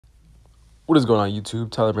What is going on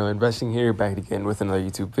YouTube? Tyler Miller Investing here, back again with another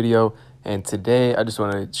YouTube video. And today I just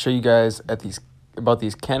want to show you guys about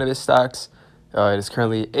these cannabis stocks. It is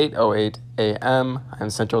currently 8:08 a.m. I'm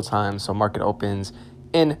Central Time, so market opens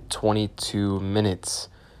in 22 minutes.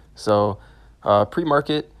 So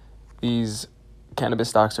pre-market, these cannabis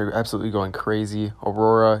stocks are absolutely going crazy.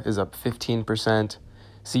 Aurora is up 15%.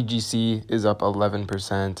 CGC is up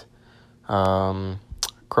 11%.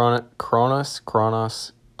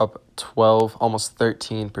 Kronos up 12, almost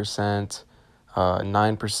 13%, 9%,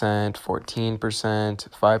 14%,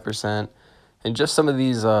 5%, and just some of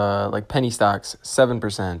these like penny stocks,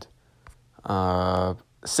 7%,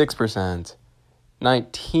 6%,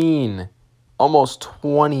 19, almost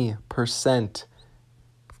 20%.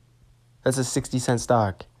 That's a 60-cent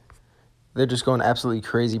stock. They're just going absolutely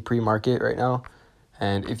crazy pre-market right now.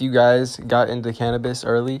 And if you guys got into cannabis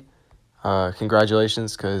early,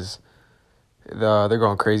 congratulations, because they're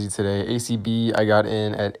going crazy today. ACB, I got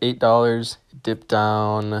in at $8, dipped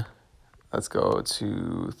down. Let's go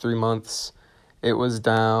to 3 months. It was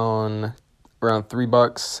down around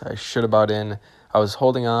 $3. I should have bought in. I was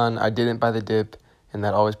holding on. I didn't buy the dip, and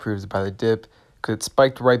that always proves to buy the dip because it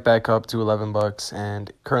spiked right back up to $11,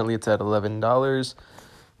 and currently it's at $11.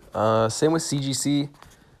 Same with CGC.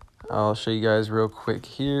 I'll show you guys real quick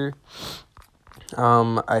here.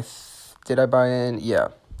 Did I buy in? Yeah,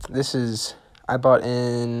 I bought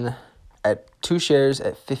in at 2 shares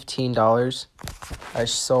at $15. I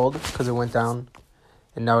sold because it went down,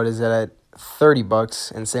 and now it is at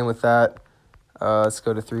 $30. And same with that. Let's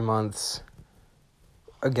go to 3 months.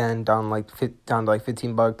 Again, down to like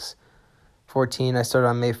 $15. 14. I started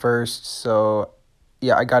on May 1st, so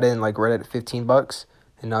yeah, I got in like right at $15,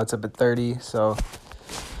 and now it's up at 30. So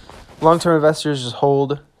long-term investors, just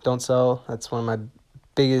hold, don't sell. That's one of my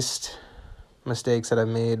biggest mistakes that I've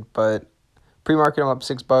made. But pre-market, I'm up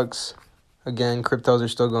 $6. Again, cryptos are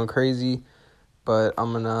still going crazy, but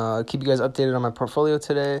I'm gonna keep you guys updated on my portfolio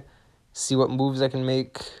today, see what moves I can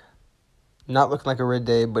make. Not looking like a red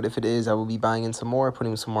day, but if it is, I will be buying in some more,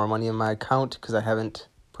 putting some more money in my account, because I haven't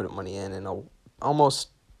put money in almost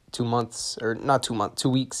 2 months, or not 2 months, 2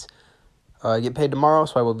 weeks. I get paid tomorrow,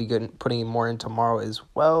 so I will be putting more in tomorrow as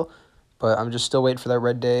well. But I'm just still waiting for that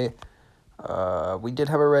red day. We did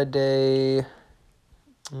have a red day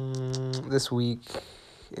this week.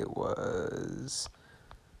 It was,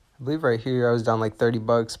 I believe right here, I was down like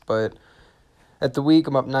 $30, but at the week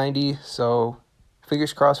I'm up 90. So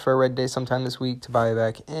fingers crossed for a red day sometime this week to buy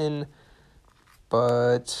back in.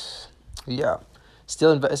 But yeah,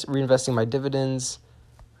 still reinvesting my dividends,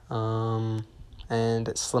 and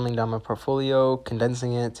slimming down my portfolio,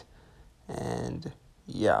 condensing it, and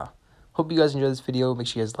yeah. Hope you guys enjoyed this video. Make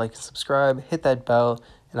sure you guys like and subscribe, hit that bell,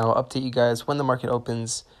 and I'll update you guys when the market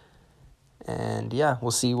opens. And yeah,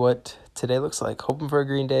 we'll see what today looks like. Hoping for a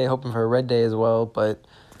green day, hoping for a red day as well, but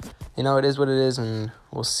you know, it is what it is, and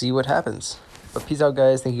we'll see what happens. But peace out,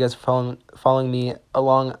 guys. Thank you guys for following me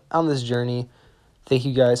along on this journey. Thank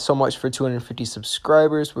you guys so much for 250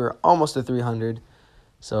 subscribers. We're almost at 300.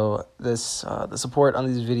 So the support on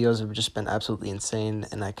these videos have just been absolutely insane,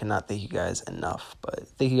 and I cannot thank you guys enough. But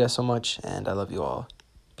thank you guys so much, and I love you all.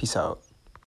 Peace out.